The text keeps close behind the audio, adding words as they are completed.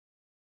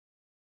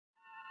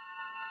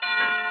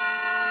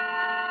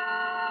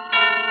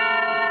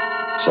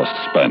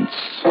Suspense.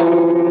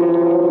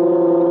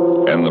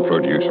 And the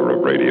producer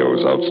of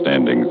radio's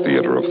outstanding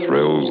theater of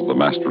thrills, the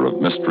master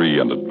of mystery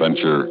and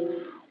adventure,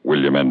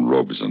 William N.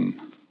 Robeson.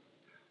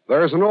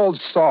 There's an old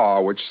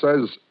saw which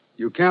says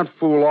you can't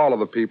fool all of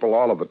the people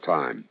all of the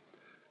time.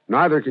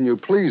 Neither can you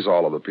please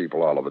all of the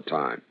people all of the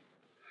time.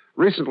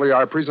 Recently,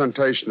 our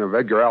presentation of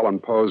Edgar Allan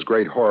Poe's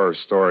great horror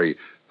story,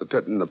 The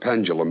Pit and the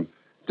Pendulum,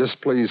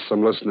 displeased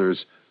some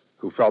listeners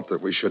who felt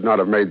that we should not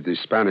have made the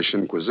Spanish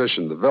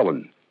Inquisition the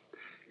villain.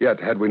 Yet,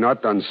 had we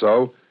not done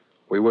so,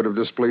 we would have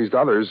displeased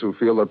others who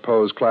feel that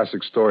Poe's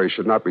classic story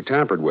should not be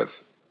tampered with.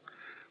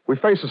 We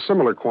face a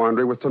similar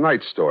quandary with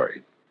tonight's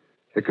story.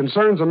 It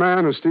concerns a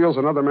man who steals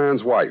another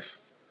man's wife.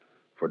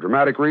 For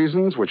dramatic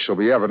reasons, which shall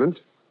be evident,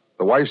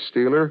 the wife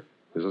stealer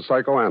is a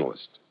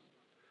psychoanalyst.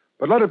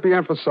 But let it be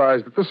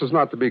emphasized that this is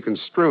not to be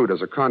construed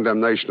as a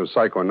condemnation of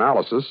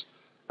psychoanalysis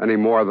any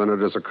more than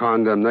it is a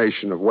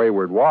condemnation of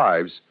wayward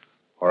wives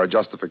or a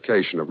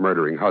justification of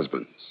murdering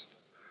husbands.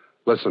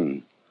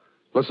 Listen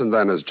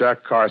then as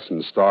Jack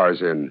Carson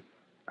stars in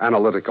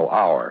Analytical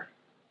Hour,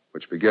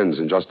 which begins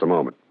in just a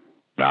moment.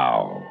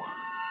 Now,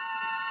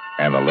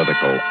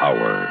 Analytical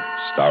Hour,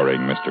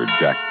 starring Mr.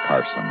 Jack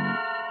Carson.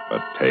 A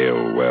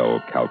tale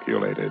well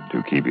calculated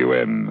to keep you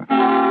in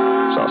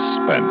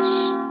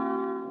suspense.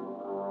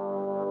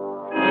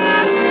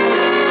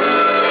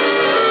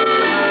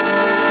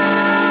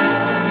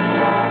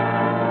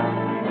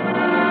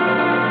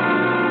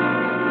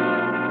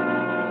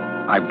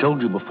 I've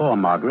told you before,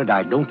 Margaret,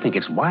 I don't think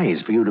it's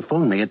wise for you to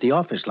phone me at the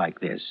office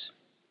like this.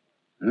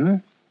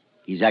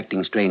 He's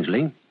acting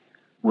strangely.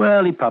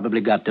 Well, he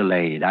probably got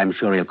delayed. I'm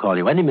sure he'll call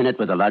you any minute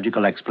with a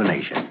logical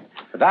explanation.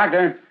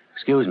 Doctor?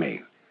 Excuse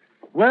me.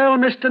 Well,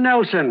 Mr.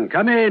 Nelson,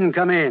 come in.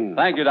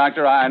 Thank you,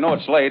 Doctor. I know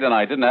it's late and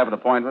I didn't have an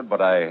appointment, but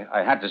I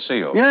had to see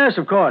you. Yes,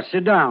 of course.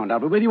 Sit down. I'll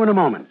be with you in a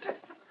moment.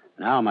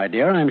 Now, my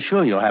dear, I'm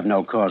sure you'll have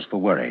no cause for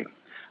worry.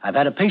 I've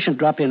had a patient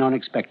drop in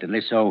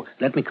unexpectedly, so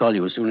let me call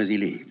you as soon as he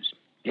leaves.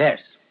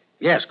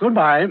 Yes,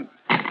 goodbye.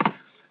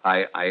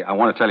 I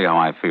want to tell you how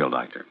I feel,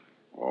 Doctor.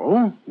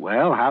 Oh?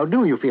 Well, how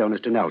do you feel,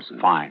 Mr. Nelson?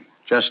 Fine.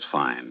 Just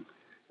fine.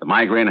 The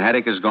migraine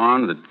headache is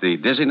gone, the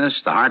dizziness,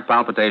 the heart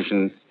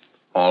palpitation,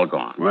 all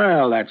gone.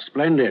 Well, that's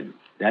splendid.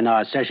 Then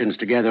our sessions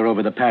together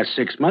over the past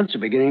 6 months are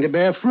beginning to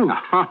bear fruit.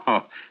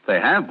 Oh, they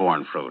have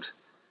borne fruit.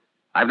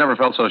 I've never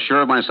felt so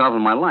sure of myself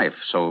in my life,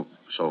 so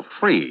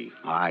free.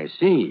 I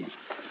see.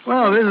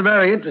 Well, this is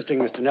very interesting,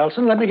 Mr.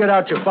 Nelson. Let me get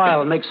out your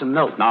file and make some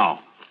notes. No.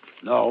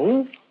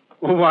 No?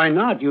 Well, why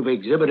not? You've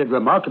exhibited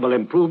remarkable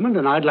improvement,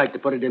 and I'd like to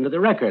put it into the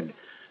record.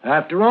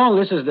 After all,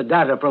 this is the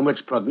data from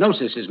which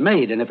prognosis is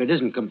made, and if it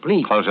isn't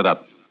complete... Close it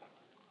up.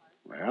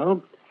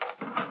 Well,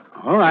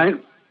 all right.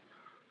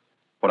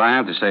 What I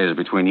have to say is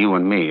between you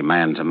and me,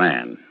 man to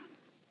man.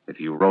 If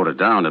you wrote it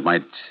down, it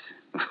might...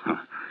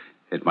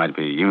 it might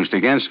be used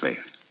against me.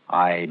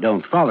 I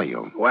don't follow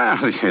you. Well,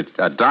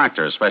 a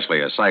doctor,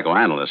 especially a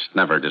psychoanalyst,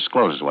 never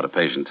discloses what a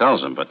patient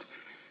tells him, but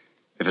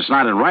if it's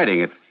not in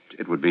writing,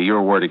 it would be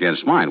your word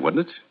against mine,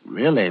 wouldn't it?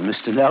 Really,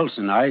 Mr.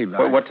 Nelson,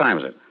 What time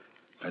is it?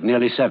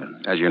 Nearly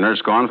 7. Has your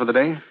nurse gone for the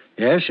day?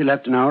 Yes, she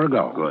left an hour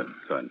ago.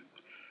 Good.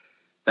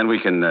 Then we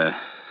can,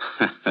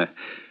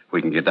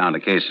 we can get down to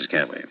cases,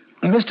 can't we?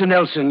 Mr.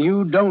 Nelson,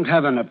 you don't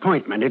have an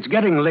appointment. It's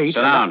getting late.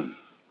 Sit down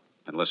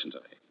and listen to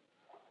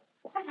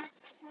me.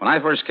 When I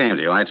first came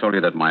to you, I told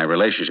you that my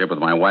relationship with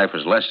my wife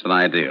was less than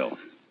ideal.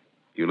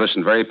 You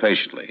listened very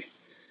patiently.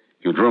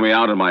 You drew me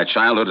out in my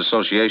childhood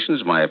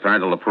associations, my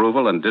parental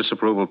approval and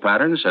disapproval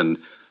patterns, and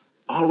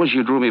always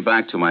you drew me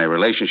back to my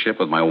relationship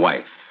with my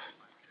wife.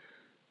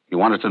 You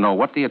wanted to know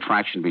what the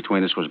attraction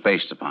between us was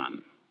based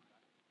upon.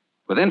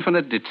 With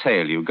infinite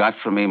detail, you got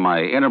from me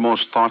my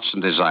innermost thoughts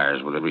and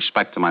desires with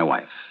respect to my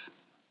wife.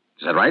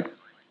 Is that right?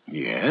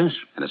 Yes.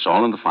 And it's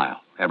all in the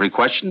file. Every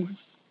question,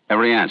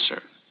 every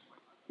answer.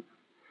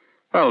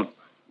 Well,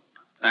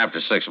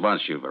 after 6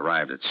 months, you've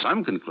arrived at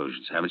some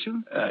conclusions, haven't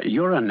you?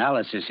 Your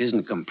analysis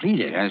isn't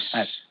completed. Yes.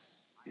 Yes,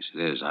 it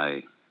is.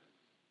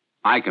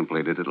 I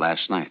completed it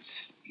last night.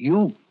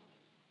 You?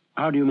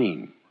 How do you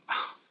mean?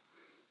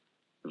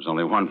 There was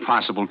only one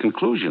possible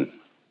conclusion.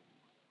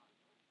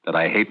 That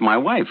I hate my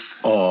wife.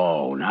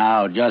 Oh,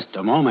 now, just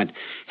a moment.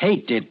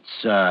 Hate,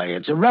 it's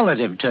a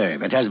relative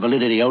term. It has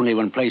validity only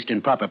when placed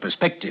in proper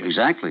perspective.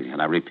 Exactly,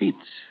 and I repeat.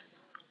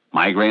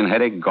 Migraine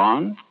headache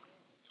gone.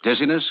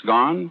 Dizziness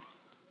gone.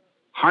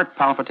 Heart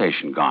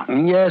palpitation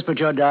gone. Yes, but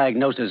your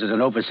diagnosis is an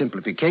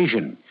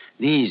oversimplification.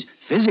 These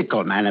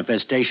physical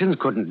manifestations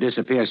couldn't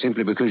disappear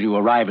simply because you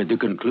arrive at the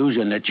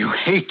conclusion that you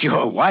hate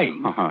your wife.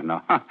 Oh,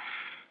 no.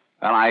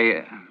 Well,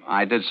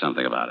 I did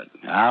something about it.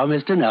 Now,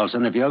 Mr.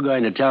 Nelson, if you're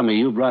going to tell me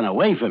you've run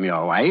away from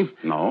your wife...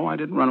 No, I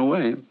didn't run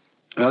away.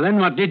 Well, then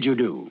what did you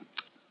do?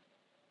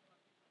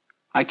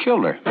 I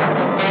killed her.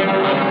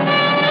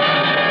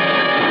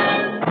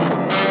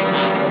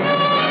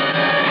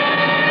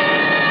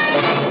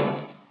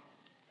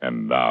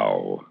 And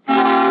now,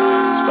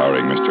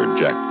 starring Mr.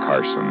 Jack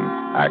Carson,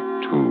 Act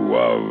 2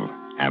 of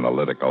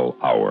Analytical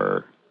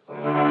Hour.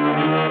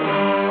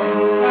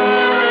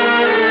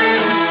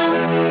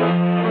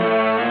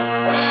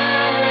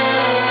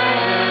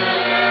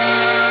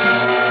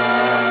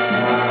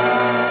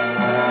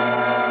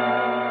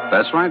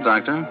 That's right,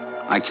 Doctor.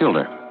 I killed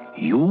her.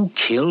 You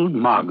killed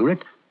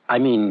Margaret? I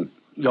mean,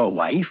 your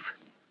wife?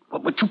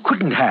 But you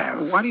couldn't have.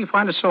 Why do you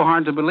find it so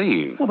hard to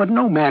believe? Well, but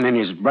no man in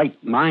his right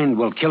mind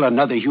will kill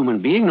another human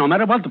being, no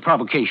matter what the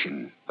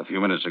provocation. A few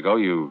minutes ago,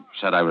 you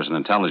said I was an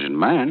intelligent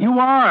man. You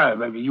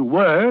are. You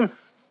were.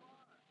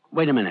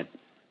 Wait a minute.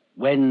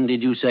 When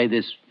did you say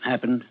this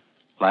happened?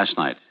 Last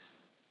night.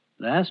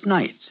 Last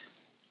night.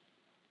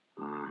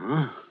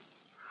 Uh-huh.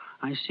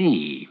 I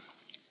see.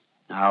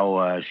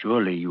 Now,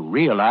 surely you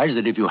realize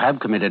that if you have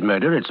committed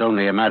murder, it's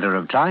only a matter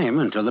of time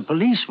until the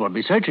police will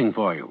be searching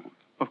for you.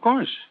 Of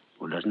course.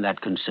 Well, doesn't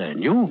that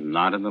concern you?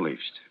 Not in the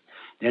least.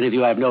 Then if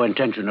you have no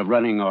intention of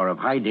running or of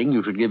hiding,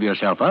 you should give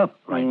yourself up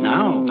right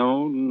now.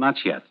 No, not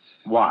yet.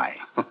 Why?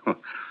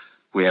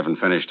 We haven't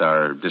finished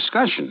our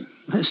discussion.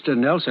 Mr.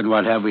 Nelson,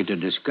 what have we to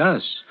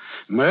discuss?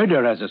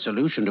 Murder as a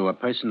solution to a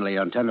personally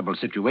untenable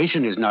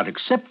situation is not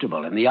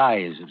acceptable in the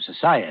eyes of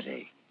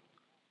society.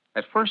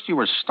 At first you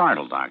were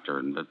startled,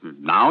 Doctor, but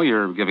now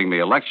you're giving me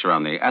a lecture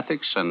on the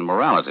ethics and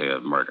morality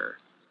of murder,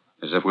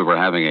 as if we were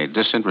having a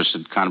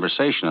disinterested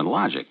conversation in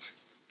logic.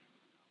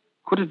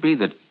 Could it be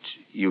that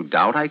you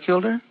doubt I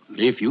killed her?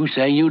 If you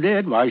say you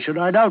did, why should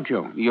I doubt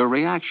you? Your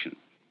reaction.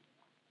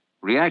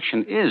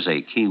 Reaction is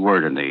a key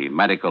word in the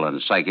medical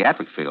and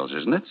psychiatric fields,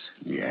 isn't it?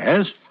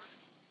 Yes.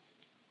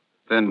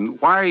 Then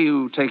why are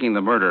you taking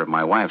the murder of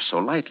my wife so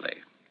lightly?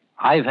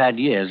 I've had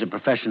years of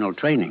professional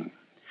training,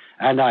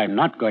 and I'm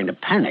not going to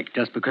panic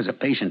just because a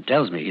patient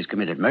tells me he's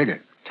committed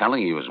murder.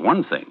 Telling you is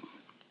one thing.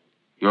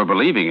 Your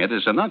believing it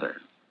is another.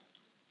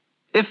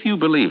 If you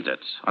believed it,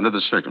 under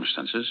the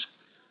circumstances,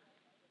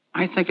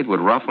 I think it would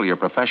ruffle your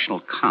professional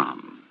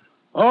calm.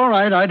 All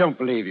right, I don't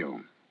believe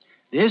you.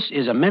 This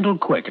is a mental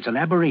quirk. It's an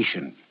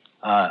aberration,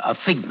 a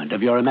figment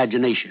of your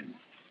imagination.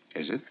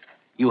 Is it?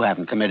 You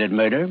haven't committed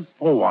murder.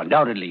 Oh,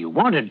 undoubtedly you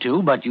wanted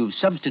to, but you've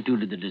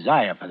substituted the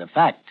desire for the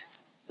fact.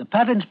 The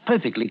pattern's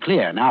perfectly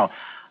clear. Now,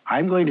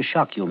 I'm going to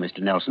shock you, Mr.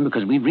 Nelson,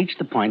 because we've reached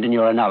the point in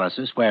your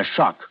analysis where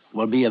shock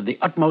will be of the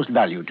utmost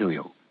value to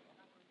you.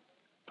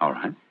 All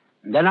right.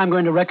 And then I'm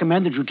going to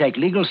recommend that you take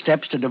legal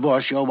steps to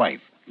divorce your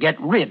wife.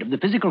 Get rid of the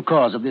physical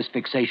cause of this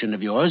fixation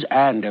of yours,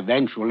 and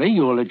eventually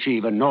you'll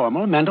achieve a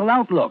normal mental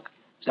outlook.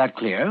 Is that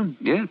clear?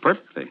 Yeah,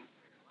 perfectly.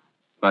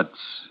 But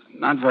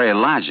not very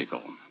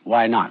logical.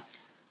 Why not?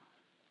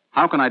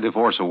 How can I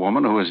divorce a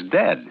woman who is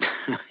dead?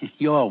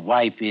 Your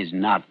wife is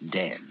not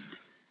dead.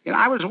 You know,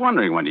 I was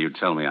wondering when you'd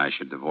tell me I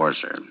should divorce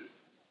her.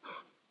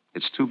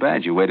 It's too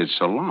bad you waited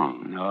so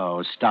long.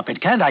 Oh, stop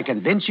it. Can't I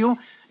convince you?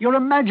 You're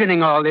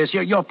imagining all this.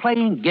 You're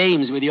playing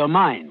games with your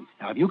mind.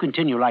 Now, if you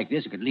continue like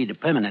this, it could lead to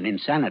permanent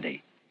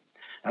insanity.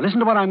 Now, listen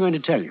to what I'm going to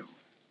tell you.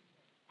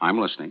 I'm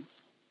listening.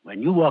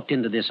 When you walked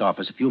into this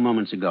office a few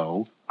moments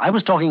ago, I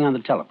was talking on the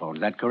telephone.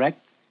 Is that correct?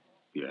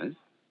 Yes?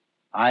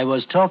 I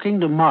was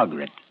talking to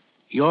Margaret,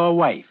 your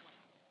wife.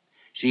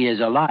 She is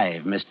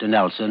alive, Mr.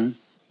 Nelson.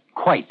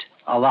 Quite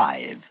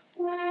alive.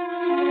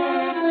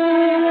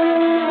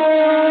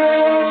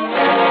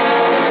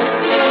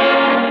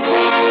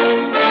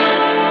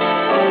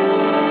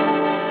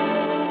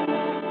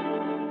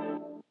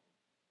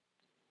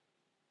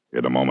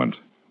 In a moment,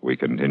 we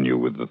continue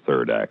with the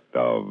third act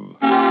of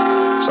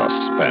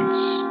Suspense.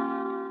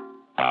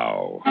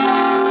 Now,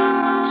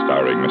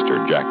 starring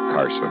Mr. Jack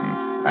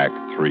Carson,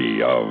 Act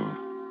 3 of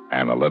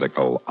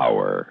Analytical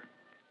Hour.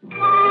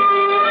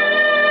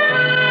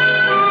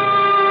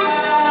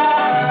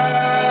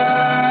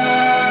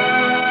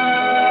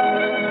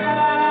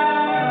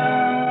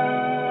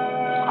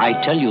 I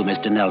tell you,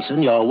 Mr.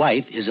 Nelson, your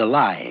wife is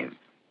alive.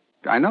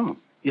 I know.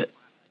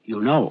 You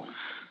know.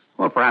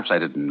 Well, perhaps I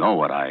didn't know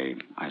what I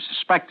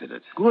suspected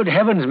it. Good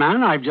heavens,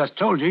 man, I've just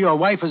told you your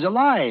wife is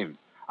alive.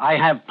 I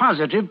have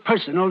positive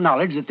personal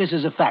knowledge that this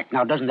is a fact.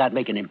 Now, doesn't that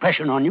make an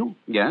impression on you?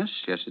 Yes,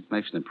 it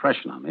makes an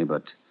impression on me,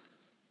 but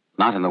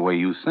not in the way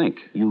you think.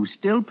 You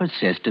still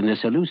persist in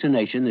this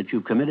hallucination that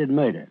you've committed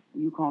murder.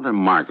 You called her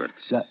Margaret.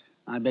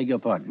 I beg your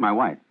pardon. My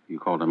wife. You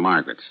called her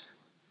Margaret.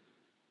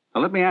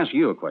 Now, let me ask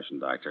you a question,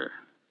 Doctor.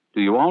 Do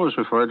you always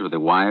refer to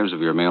the wives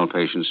of your male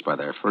patients by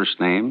their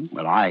first name?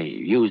 Well, I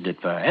used it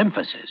for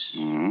emphasis.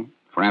 Mm-hmm.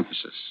 For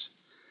emphasis.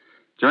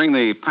 During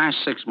the past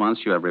 6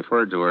 months, you have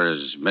referred to her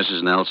as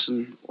Mrs.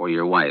 Nelson or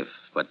your wife,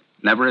 but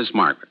never as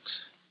Margaret.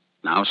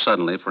 Now,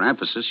 suddenly, for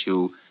emphasis,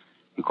 you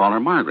call her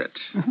Margaret.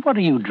 What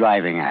are you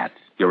driving at?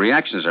 Your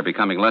reactions are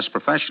becoming less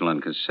professional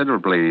and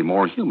considerably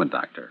more human,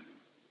 Doctor.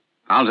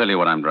 I'll tell you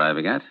what I'm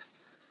driving at.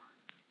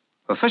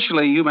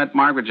 Officially, you met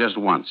Margaret just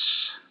once.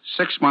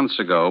 6 months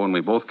ago, when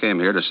we both came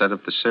here to set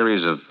up the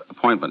series of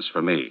appointments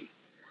for me.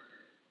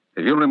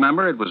 If you'll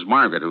remember, it was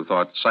Margaret who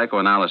thought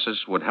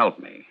psychoanalysis would help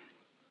me.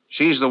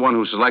 She's the one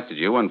who selected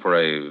you, and for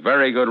a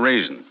very good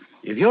reason.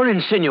 If you're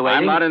insinuating...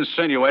 I'm not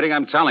insinuating,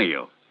 I'm telling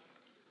you.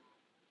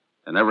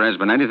 There never has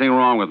been anything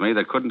wrong with me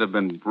that couldn't have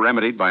been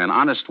remedied by an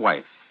honest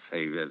wife,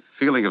 a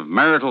feeling of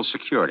marital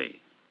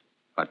security.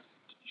 But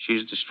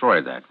she's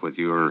destroyed that with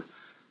your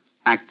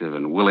active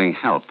and willing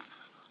help.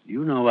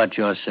 You know what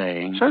you're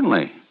saying.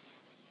 Certainly.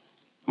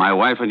 My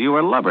wife and you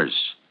are lovers.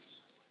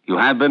 You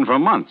have been for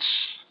months,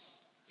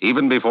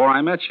 even before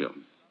I met you.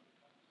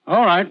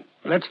 All right,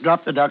 let's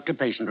drop the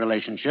doctor-patient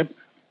relationship.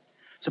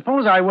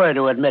 Suppose I were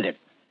to admit it.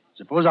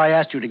 Suppose I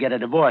asked you to get a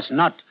divorce,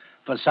 not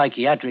for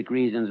psychiatric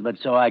reasons, but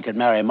so I could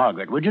marry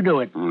Margaret. Would you do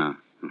it? No.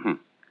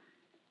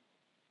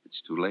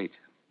 It's too late.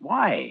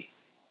 Why?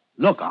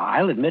 Look,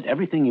 I'll admit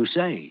everything you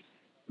say.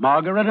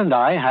 Margaret and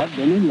I have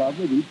been in love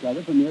with each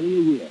other for nearly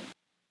a year.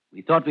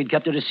 We thought we'd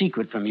kept it a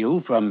secret from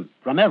you, from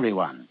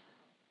everyone.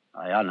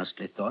 I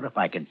honestly thought if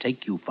I could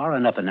take you far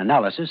enough in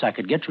analysis, I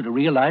could get you to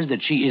realize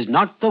that she is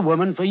not the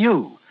woman for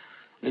you.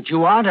 That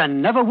you aren't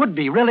and never would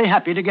be really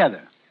happy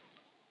together.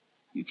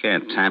 You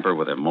can't tamper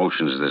with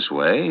emotions this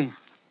way.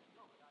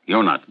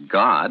 You're not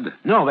God.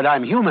 No, but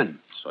I'm human.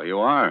 So you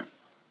are.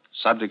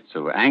 Subject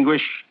to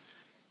anguish,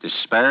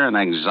 despair, and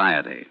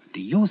anxiety. Do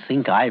you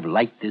think I've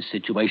liked this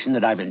situation,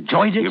 that I've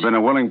enjoyed it? You've been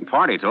a willing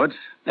party to it.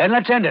 Then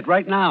let's end it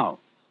right now.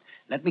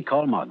 Let me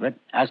call Margaret,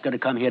 ask her to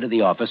come here to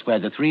the office where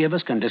the three of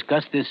us can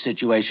discuss this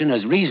situation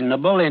as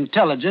reasonable,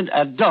 intelligent,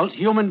 adult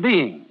human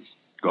beings.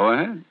 Go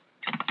ahead.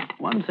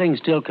 One thing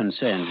still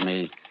concerns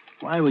me.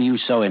 Why were you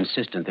so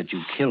insistent that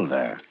you killed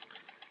her?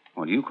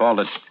 Well, you called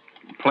it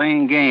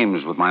playing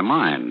games with my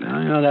mind.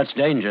 I know that's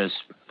dangerous.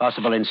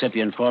 Possible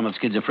incipient form of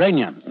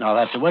schizophrenia. I'll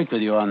have to work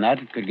with you on that.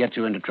 It could get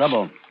you into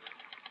trouble.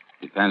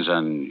 Depends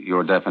on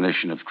your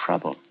definition of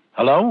trouble.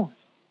 Hello?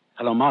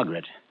 Hello,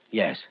 Margaret.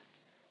 Yes.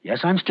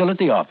 Yes, I'm still at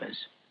the office.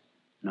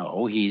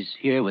 No, he's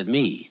here with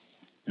me.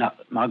 Now,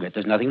 Margaret,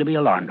 there's nothing to be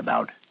alarmed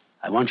about.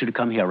 I want you to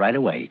come here right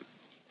away.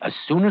 As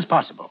soon as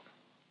possible.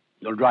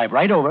 You'll drive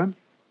right over.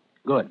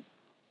 Good.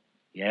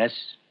 Yes,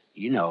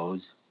 he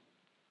knows.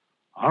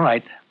 All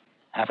right.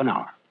 Half an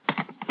hour.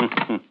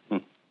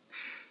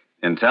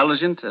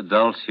 Intelligent,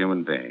 adult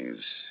human beings.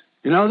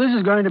 You know, this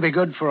is going to be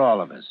good for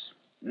all of us.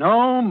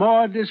 No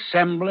more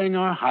dissembling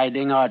or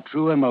hiding our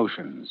true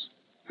emotions.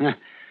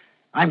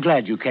 I'm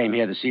glad you came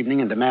here this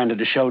evening and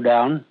demanded a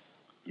showdown.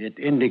 It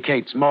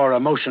indicates more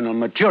emotional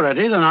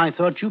maturity than I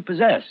thought you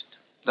possessed.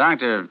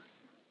 Doctor,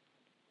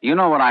 you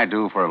know what I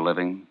do for a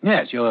living?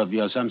 Yes,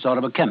 you're some sort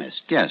of a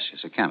chemist. Yes,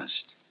 a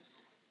chemist.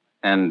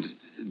 And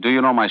do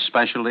you know my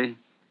specialty?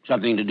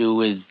 Something to do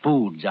with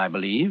foods, I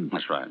believe.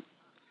 That's right.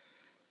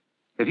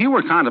 If you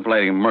were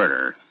contemplating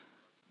murder,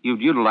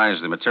 you'd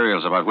utilize the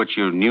materials about which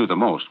you knew the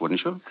most,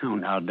 wouldn't you? Oh,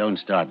 now, don't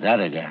start that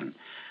again.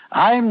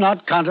 I'm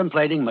not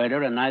contemplating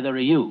murder, and neither are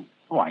you.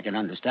 Oh, I can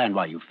understand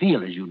why you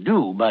feel as you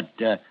do, but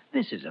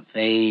this is a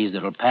phase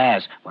that'll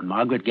pass. When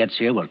Margaret gets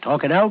here, we'll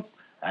talk it out,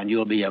 and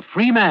you'll be a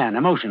free man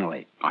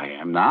emotionally. I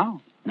am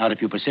now. Not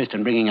if you persist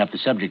in bringing up the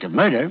subject of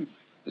murder.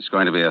 It's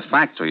going to be a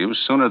fact to you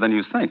sooner than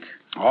you think.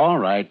 All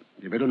right.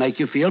 If it'll make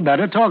you feel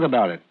better, talk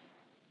about it.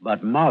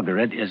 But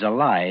Margaret is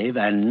alive,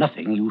 and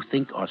nothing you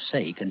think or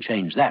say can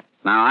change that.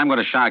 Now, I'm going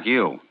to shock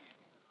you.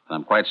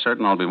 I'm quite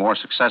certain I'll be more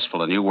successful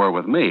than you were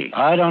with me.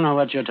 I don't know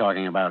what you're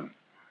talking about.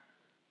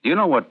 Do you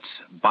know what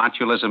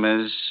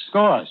botulism is? Of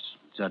course.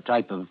 It's a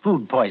type of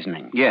food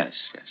poisoning. Yes.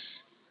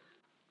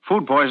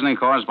 Food poisoning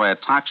caused by a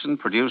toxin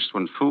produced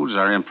when foods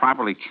are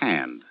improperly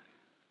canned.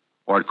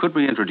 Or it could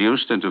be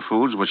introduced into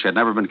foods which had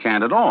never been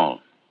canned at all,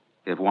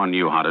 if one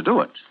knew how to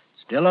do it.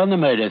 Still on the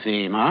murder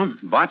theme, huh?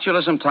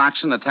 Botulism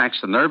toxin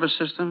attacks the nervous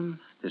system,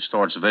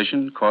 distorts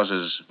vision,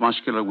 causes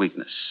muscular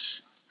weakness.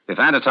 If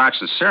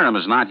antitoxin serum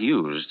is not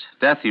used,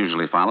 death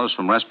usually follows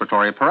from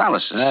respiratory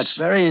paralysis. That's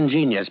very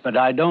ingenious, but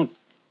I don't...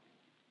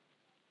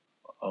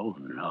 Oh,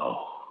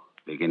 no.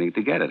 Beginning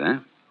to get it, eh?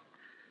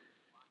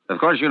 Of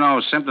course, you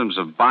know, symptoms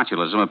of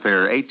botulism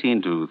appear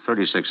 18 to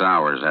 36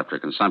 hours after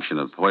consumption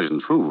of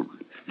poisoned food.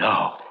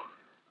 No.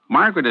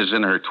 Margaret is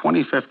in her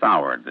 25th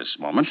hour at this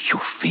moment. You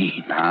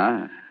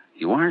fiend.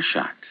 You are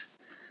shocked.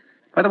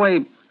 By the way,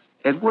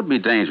 it would be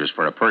dangerous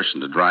for a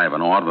person to drive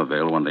an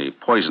automobile when the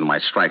poison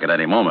might strike at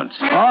any moment.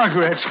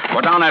 Margaret.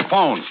 Put down that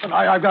phone. But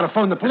I've got to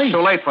phone the police. It's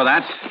too late for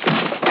that.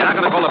 You're not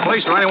going to call the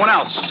police or anyone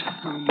else.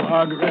 Oh,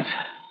 Margaret.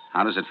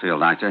 How does it feel,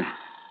 Doctor?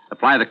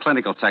 Apply the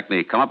clinical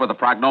technique. Come up with a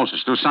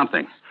prognosis. Do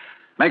something.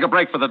 Make a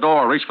break for the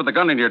door. Reach for the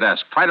gun in your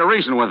desk. Try to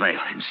reason with me.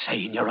 You're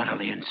insane. You're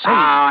utterly insane.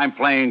 I'm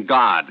playing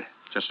God,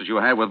 just as you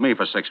have with me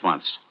for 6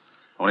 months.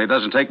 Only it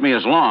doesn't take me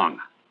as long.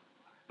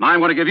 Now I'm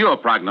going to give you a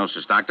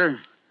prognosis, Doctor.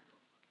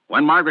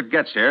 When Margaret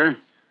gets here,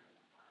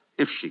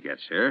 if she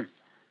gets here,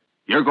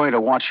 you're going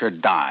to watch her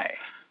die.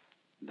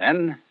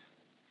 Then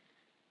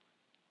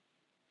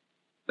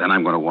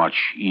I'm going to watch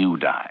you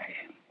die.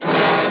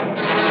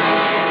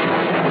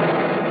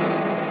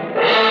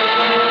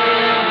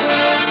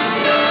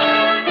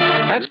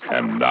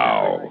 And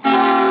now,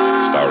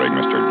 starring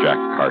Mr. Jack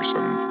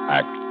Carson,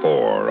 Act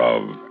 4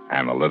 of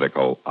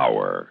Analytical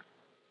Hour.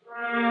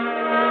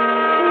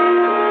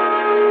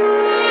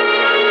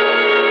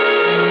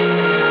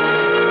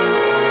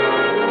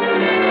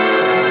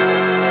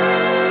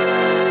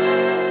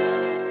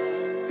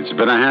 It's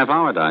been a half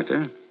hour,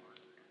 Doctor.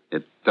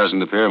 It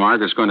doesn't appear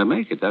Margaret's going to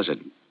make it, does it?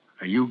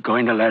 Are you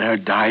going to let her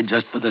die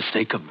just for the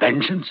sake of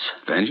vengeance?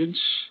 Vengeance?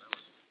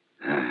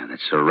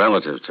 That's a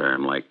relative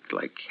term, like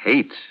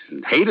hate.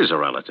 And hate is a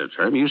relative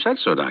term. You said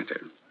so,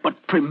 Doctor.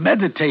 But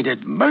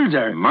premeditated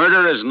murder.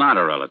 Murder is not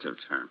a relative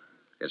term.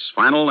 It's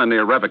final and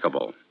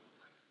irrevocable.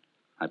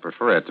 I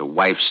prefer it to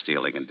wife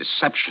stealing and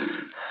deception.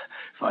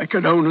 If I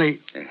could only...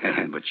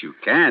 But you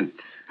can't.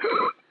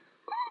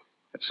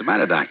 What's the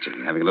matter, Doctor?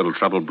 Having a little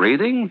trouble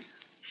breathing?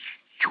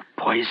 You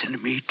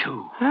poisoned me,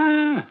 too.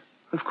 Ah,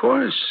 of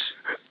course.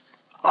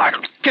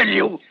 I'll kill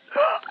you.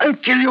 I'll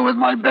kill you with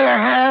my bare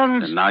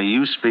hands. And now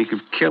you speak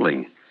of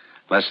killing.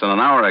 Less than an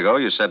hour ago,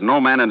 you said no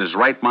man in his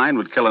right mind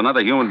would kill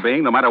another human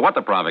being, no matter what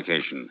the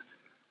provocation.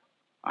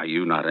 Are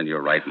you not in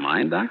your right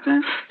mind,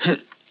 Doctor?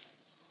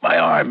 My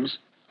arms.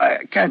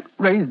 I can't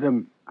raise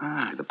them.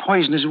 Ah, the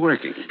poison is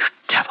working.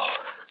 Devil.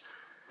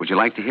 Would you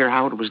like to hear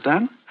how it was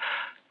done?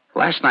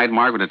 Last night,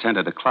 Margaret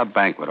attended a club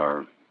banquet,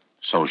 or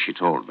so she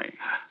told me.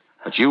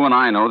 But you and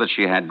I know that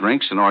she had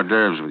drinks and hors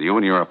d'oeuvres with you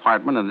in your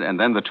apartment, and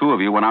then the two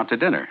of you went out to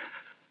dinner.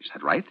 Is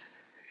that right?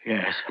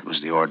 Yes. It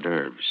was the hors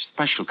d'oeuvres,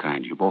 special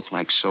kind you both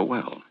like so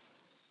well.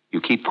 You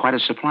keep quite a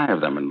supply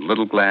of them in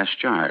little glass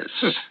jars.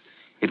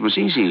 It was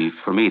easy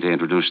for me to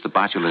introduce the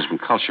botulism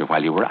culture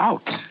while you were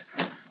out.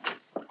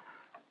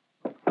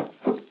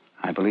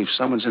 I believe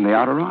someone's in the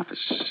outer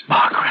office.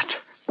 Margaret.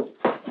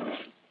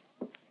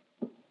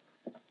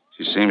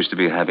 She seems to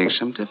be having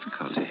some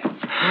difficulty.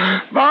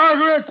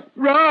 Margaret,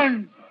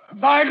 run!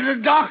 By the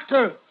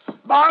doctor.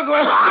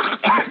 Margaret!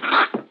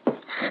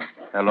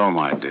 Hello,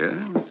 my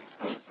dear.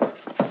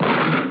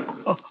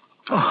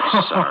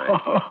 I'm sorry.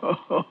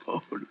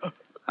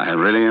 I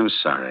really am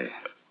sorry.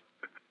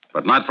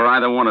 But not for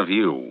either one of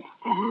you.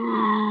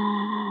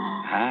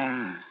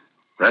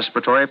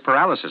 Respiratory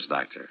paralysis,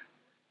 Doctor.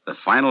 The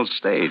final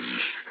stage.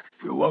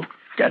 You won't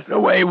get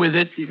away with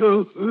it.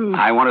 You...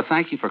 I want to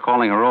thank you for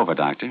calling her over,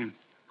 Doctor.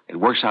 It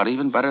works out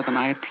even better than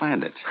I had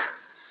planned it.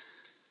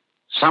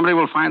 Somebody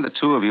will find the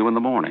two of you in the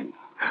morning,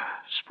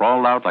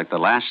 sprawled out like the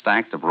last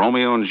act of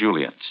Romeo and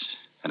Juliet,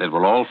 and it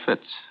will all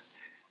fit.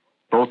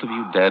 Both of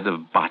you dead of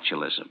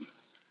botulism.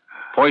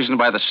 Poisoned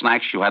by the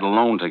snacks you had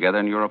alone together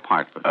in your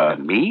apartment.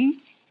 And me?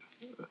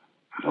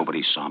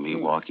 Nobody saw me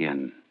walk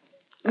in.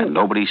 And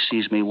nobody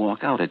sees me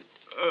walk out. It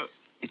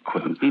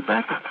couldn't be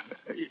better.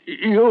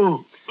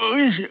 You...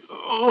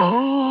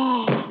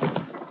 Oh.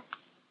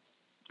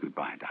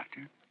 Goodbye,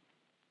 Doctor.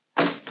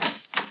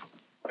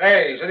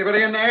 Hey, is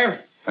anybody in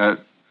there?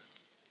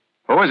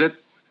 Who is it?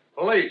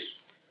 Police.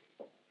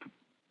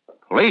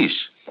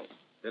 Police?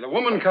 Did a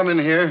woman come in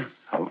here?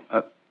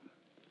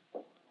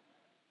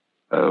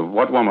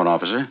 What woman,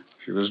 officer?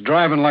 She was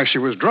driving like she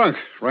was drunk.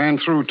 Ran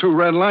through 2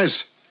 red lights.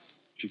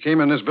 She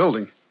came in this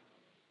building.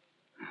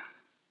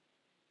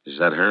 Is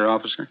that her,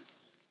 officer?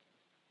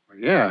 Well,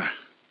 yeah.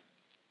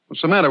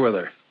 What's the matter with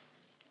her?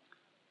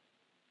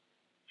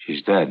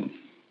 She's dead.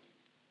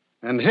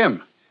 And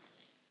him?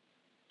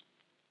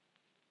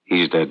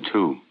 He's dead,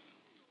 too.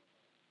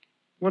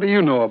 What do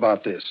you know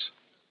about this?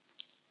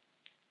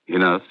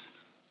 Enough.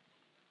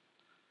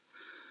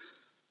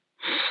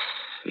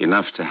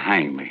 Enough to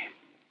hang me.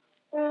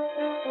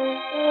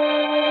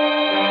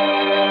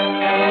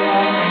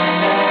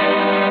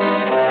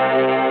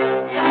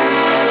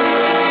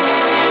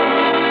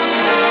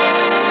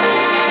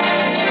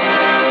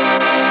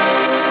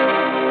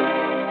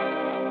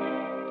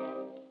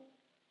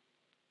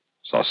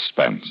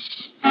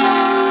 Suspense,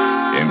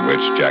 in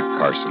which Jack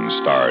Carson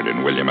starred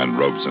in William N.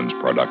 Robeson's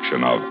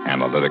production of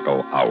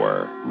Analytical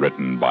Hour,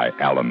 written by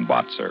Alan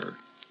Botzer.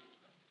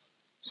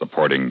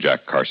 Supporting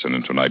Jack Carson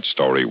in tonight's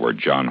story were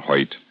John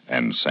Hoyt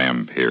and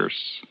Sam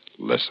Pierce.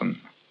 Listen.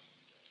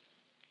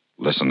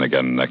 Listen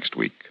again next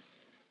week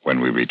when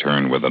we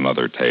return with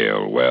another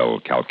tale well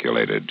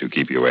calculated to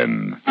keep you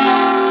in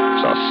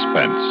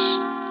suspense.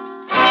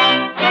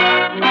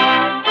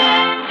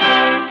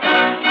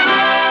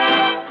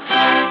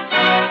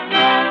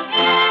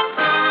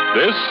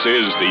 This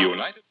is the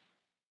United